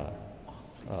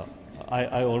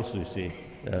 I also say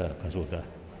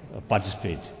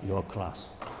participate in your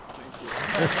class.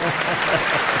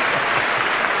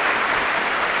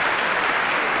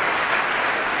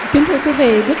 Kính thưa quý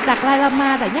vị, Đức Đạt Lai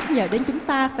Lama đã nhắc nhở đến chúng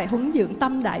ta phải huấn dưỡng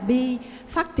tâm đại bi,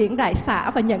 phát triển đại xả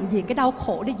và nhận diện cái đau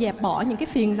khổ để dẹp bỏ những cái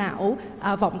phiền não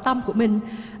vọng tâm của mình.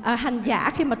 Hành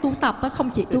giả khi mà tu tập không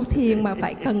chỉ tu thiền mà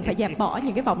cần phải dẹp bỏ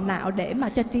những cái vọng não để mà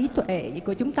cho trí tuệ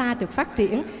của chúng ta được phát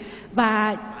triển.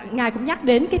 Và Ngài cũng nhắc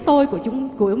đến cái tôi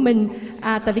của mình,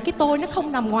 tại vì cái tôi nó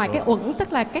không nằm ngoài cái uẩn,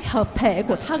 tức là cái hợp thể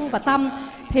của thân và tâm.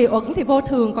 Thì uẩn thì vô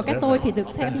thường, còn cái tôi thì được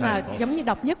xem là giống như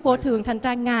độc nhất vô thường. Thành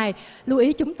ra Ngài lưu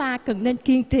ý chúng ta cần nên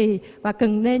kiên trì và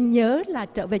cần nên nhớ là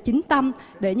trở về chính tâm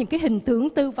để những cái hình tướng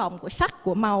tư vọng của sắc,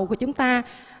 của màu của chúng ta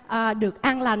được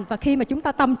an lành. Và khi mà chúng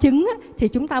ta tâm chứng thì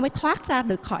chúng ta mới thoát ra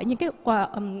được khỏi những cái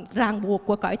ràng buộc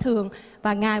của cõi thường.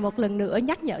 Và Ngài một lần nữa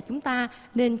nhắc nhở chúng ta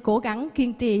nên cố gắng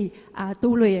kiên trì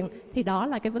tu luyện. Thì đó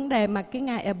là cái vấn đề mà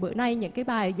bữa nay những cái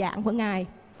bài giảng của Ngài.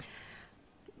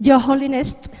 Your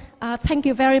Holiness, thank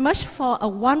you very much for a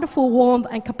wonderful, warm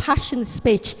and compassionate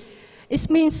speech. It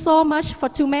means so much for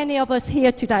too many of us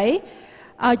here today.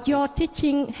 Your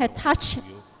teaching has touched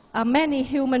many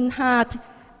human hearts,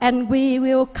 and we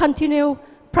will continue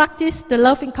practice the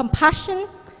love and compassion,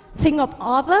 think of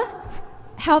others,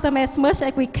 help them as much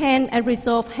as we can, and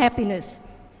resolve happiness.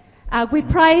 We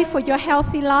pray for your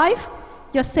healthy life,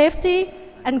 your safety,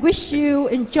 and wish you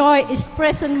enjoy its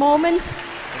present moment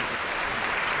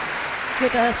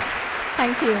with us.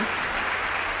 Thank you.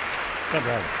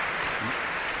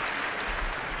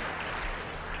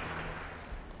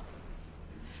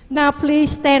 Now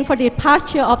please stand for the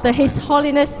departure of His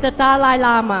Holiness the Dalai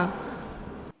Lama.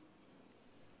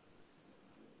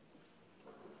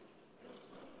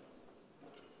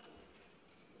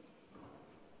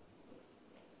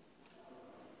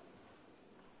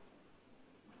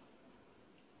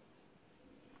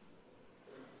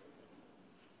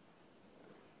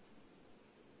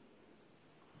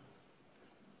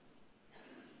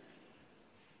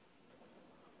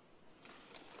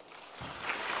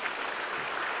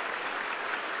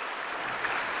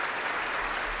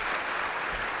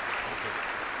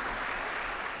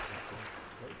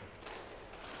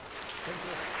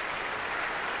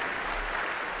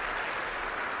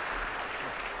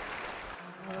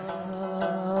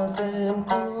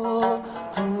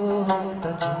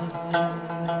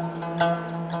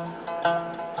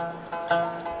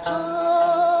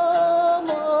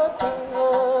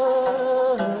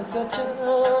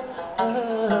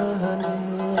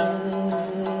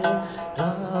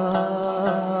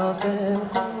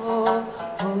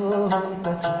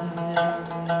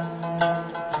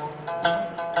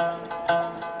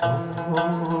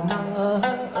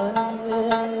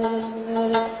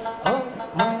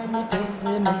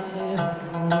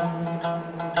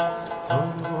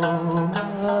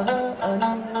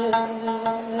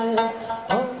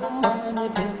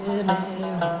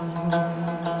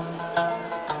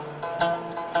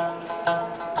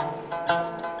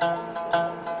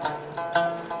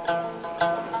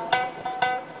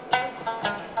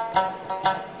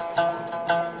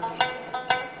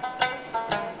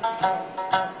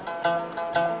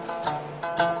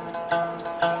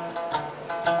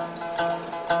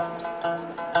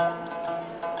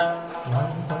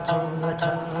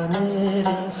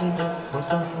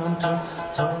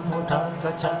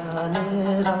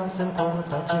 Chane rang sem ko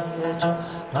ta che chu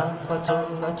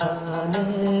Papachola chane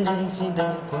rishide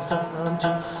ko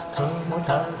samchu Somo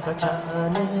tanka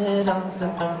chane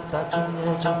ramsam kota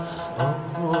checho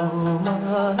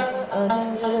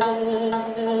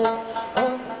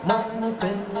Om mani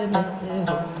pe me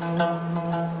hum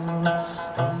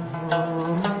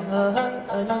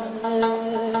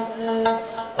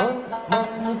Om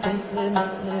mani pe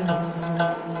me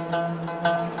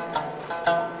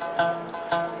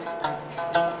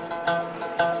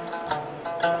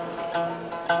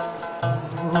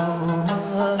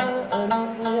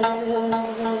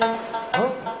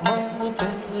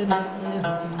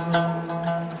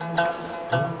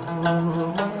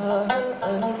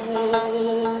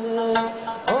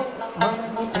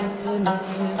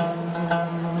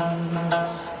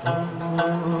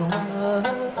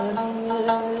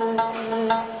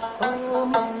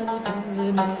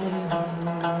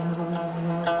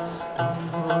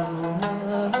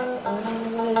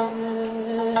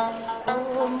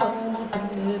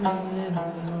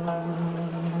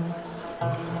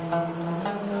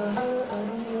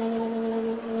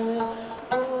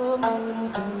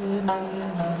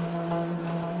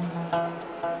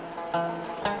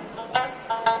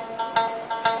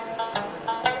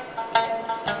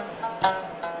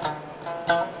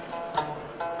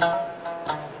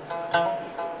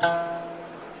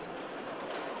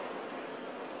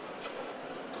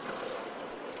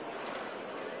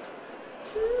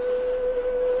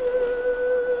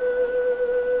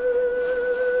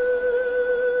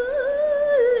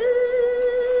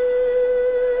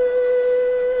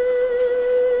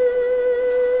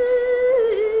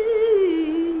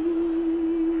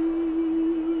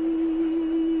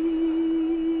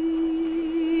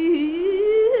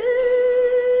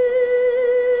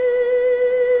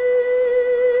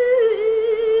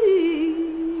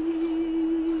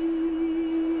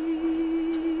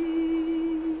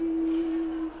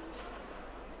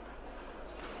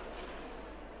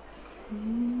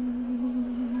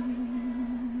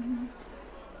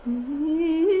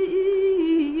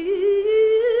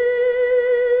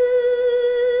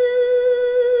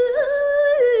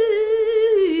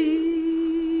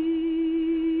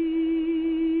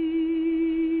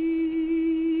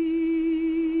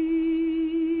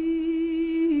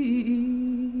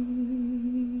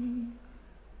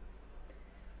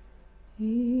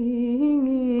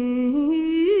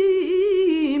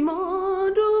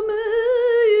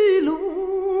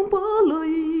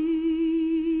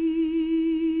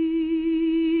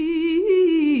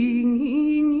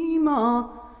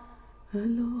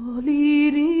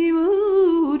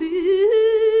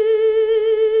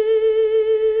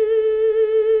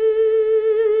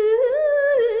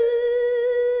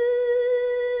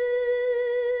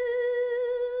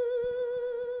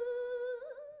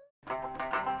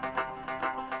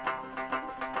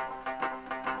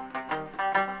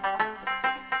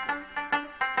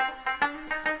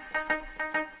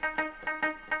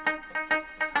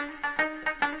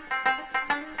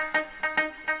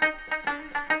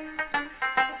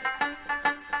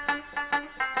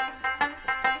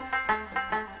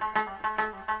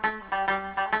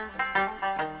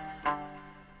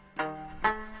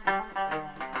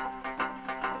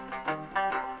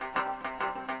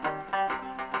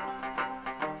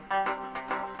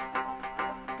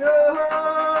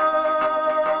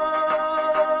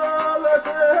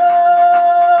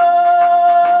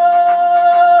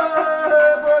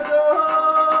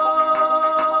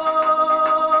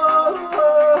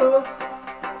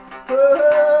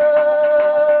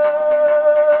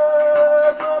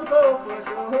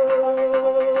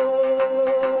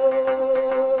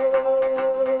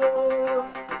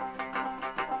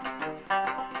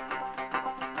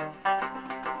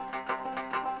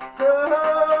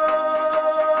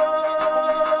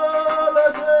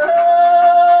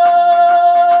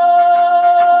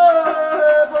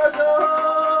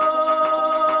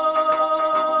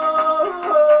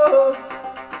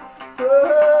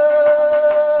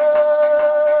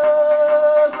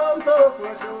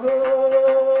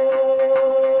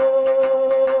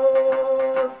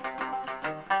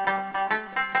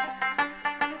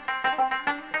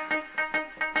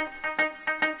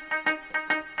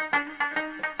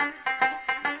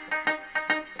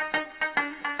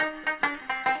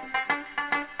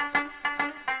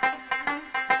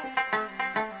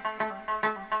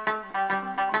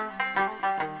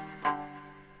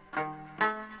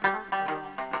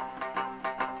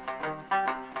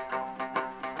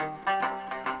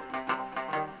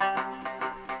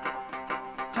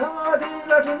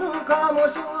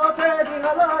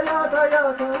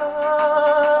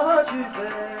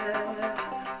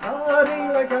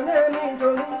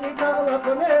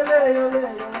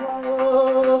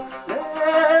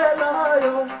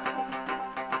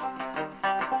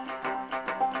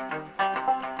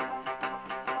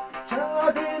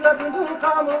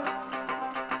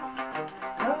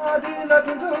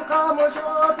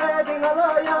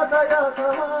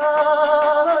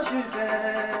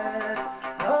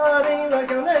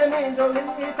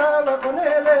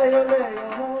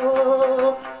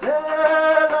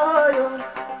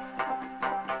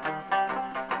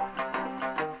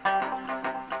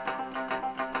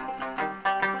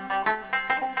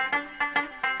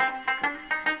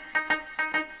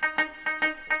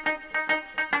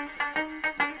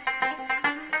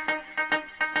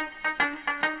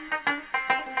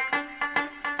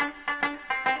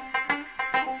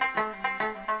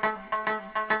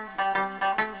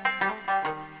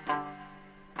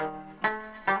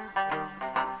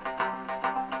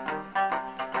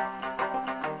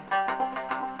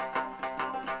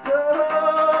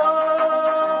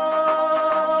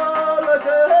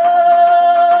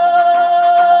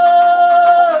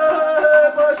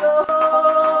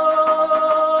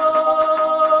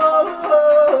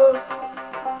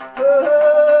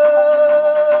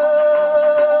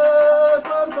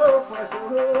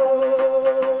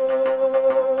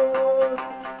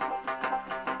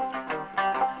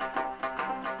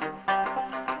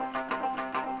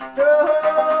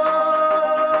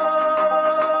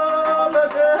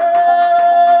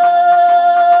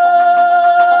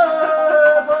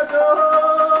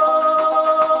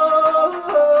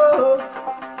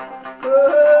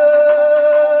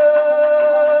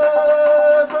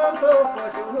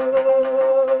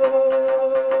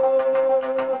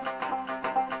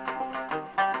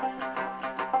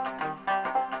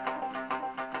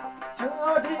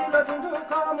Chadi la tundu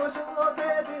kamo shu te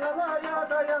di la ya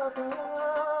ta